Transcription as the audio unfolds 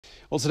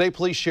Well, today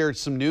police shared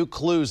some new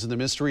clues in the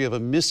mystery of a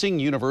missing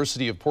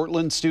University of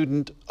Portland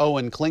student,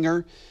 Owen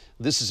Klinger.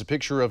 This is a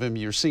picture of him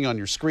you're seeing on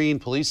your screen.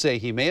 Police say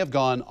he may have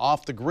gone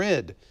off the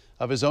grid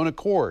of his own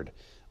accord,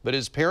 but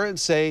his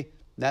parents say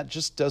that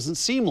just doesn't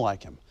seem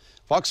like him.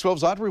 Fox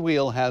 12's Audrey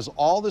Wheel has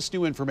all this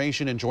new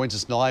information and joins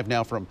us live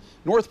now from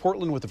North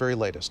Portland with the very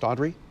latest.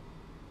 Audrey?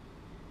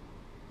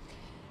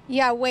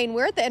 Yeah, Wayne,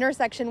 we're at the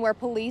intersection where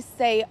police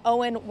say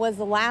Owen was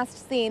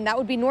last seen. That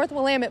would be North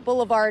Willamette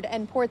Boulevard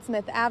and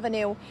Portsmouth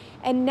Avenue.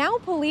 And now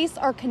police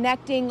are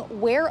connecting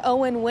where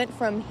Owen went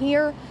from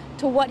here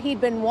to what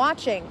he'd been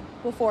watching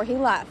before he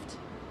left.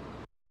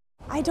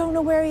 I don't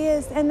know where he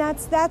is, and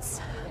that's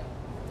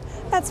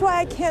why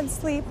I can't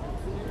sleep.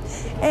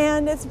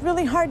 And it's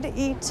really hard to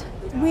eat.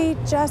 We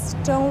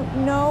just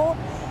don't know,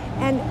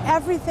 and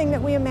everything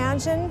that we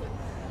imagine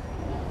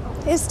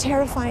is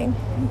terrifying,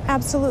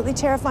 absolutely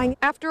terrifying.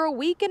 After a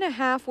week and a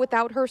half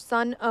without her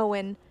son,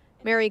 Owen,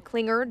 Mary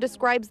Klinger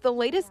describes the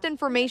latest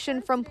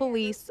information from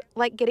police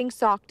like getting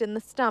socked in the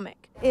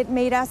stomach. It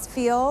made us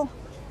feel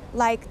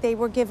like they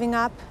were giving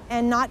up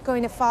and not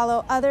going to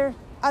follow other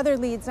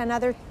leads and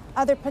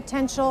other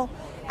potential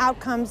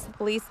outcomes.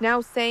 Police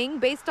now saying,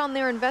 based on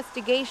their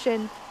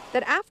investigation,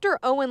 that after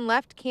Owen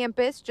left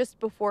campus just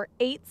before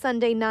 8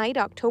 Sunday night,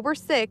 October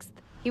 6th,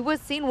 he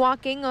was seen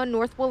walking on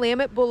North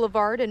Willamette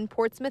Boulevard and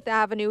Portsmouth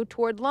Avenue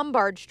toward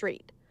Lombard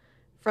Street.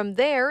 From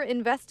there,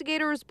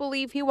 investigators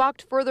believe he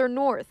walked further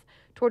north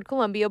toward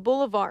Columbia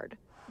Boulevard.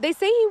 They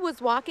say he was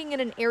walking in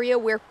an area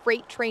where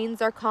freight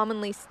trains are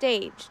commonly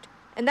staged,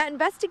 and that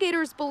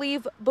investigators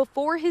believe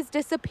before his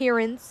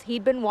disappearance,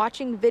 he'd been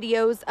watching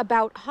videos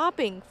about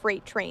hopping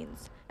freight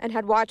trains and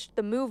had watched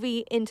the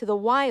movie Into the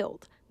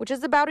Wild, which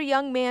is about a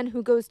young man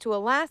who goes to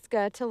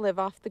Alaska to live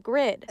off the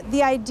grid.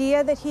 The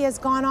idea that he has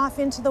gone off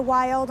into the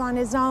wild on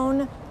his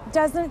own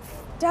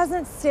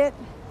doesn't sit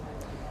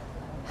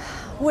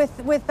with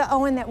the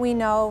Owen that we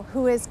know,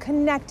 who is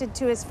connected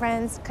to his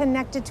friends,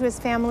 connected to his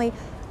family,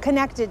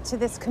 connected to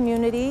this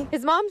community.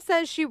 His mom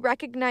says she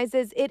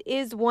recognizes it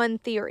is one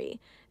theory,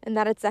 and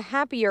that it's a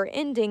happier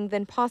ending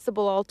than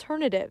possible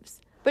alternatives.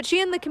 But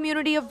she and the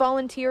community of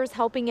volunteers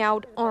helping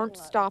out aren't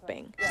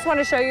stopping. Just want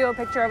to show you a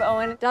picture of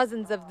Owen.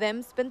 Dozens of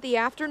them spent the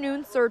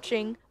afternoon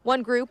searching,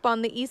 one group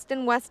on the east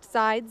and west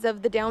sides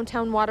of the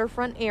downtown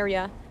waterfront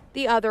area,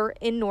 the other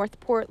in North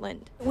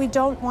Portland. We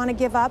don't want to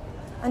give up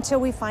until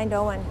we find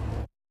Owen.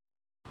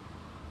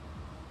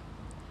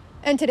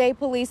 And today,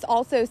 police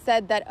also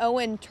said that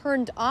Owen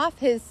turned off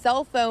his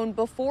cell phone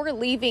before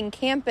leaving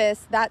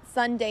campus that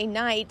Sunday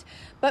night.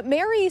 But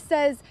Mary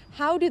says,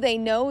 how do they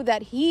know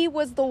that he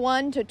was the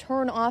one to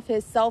turn off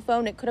his cell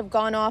phone? It could have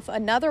gone off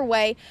another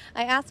way.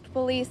 I asked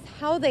police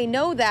how they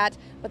know that,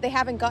 but they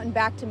haven't gotten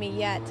back to me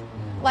yet.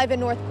 Live in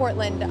North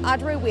Portland,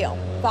 Audrey Wheel,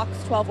 Fox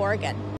 12 Oregon.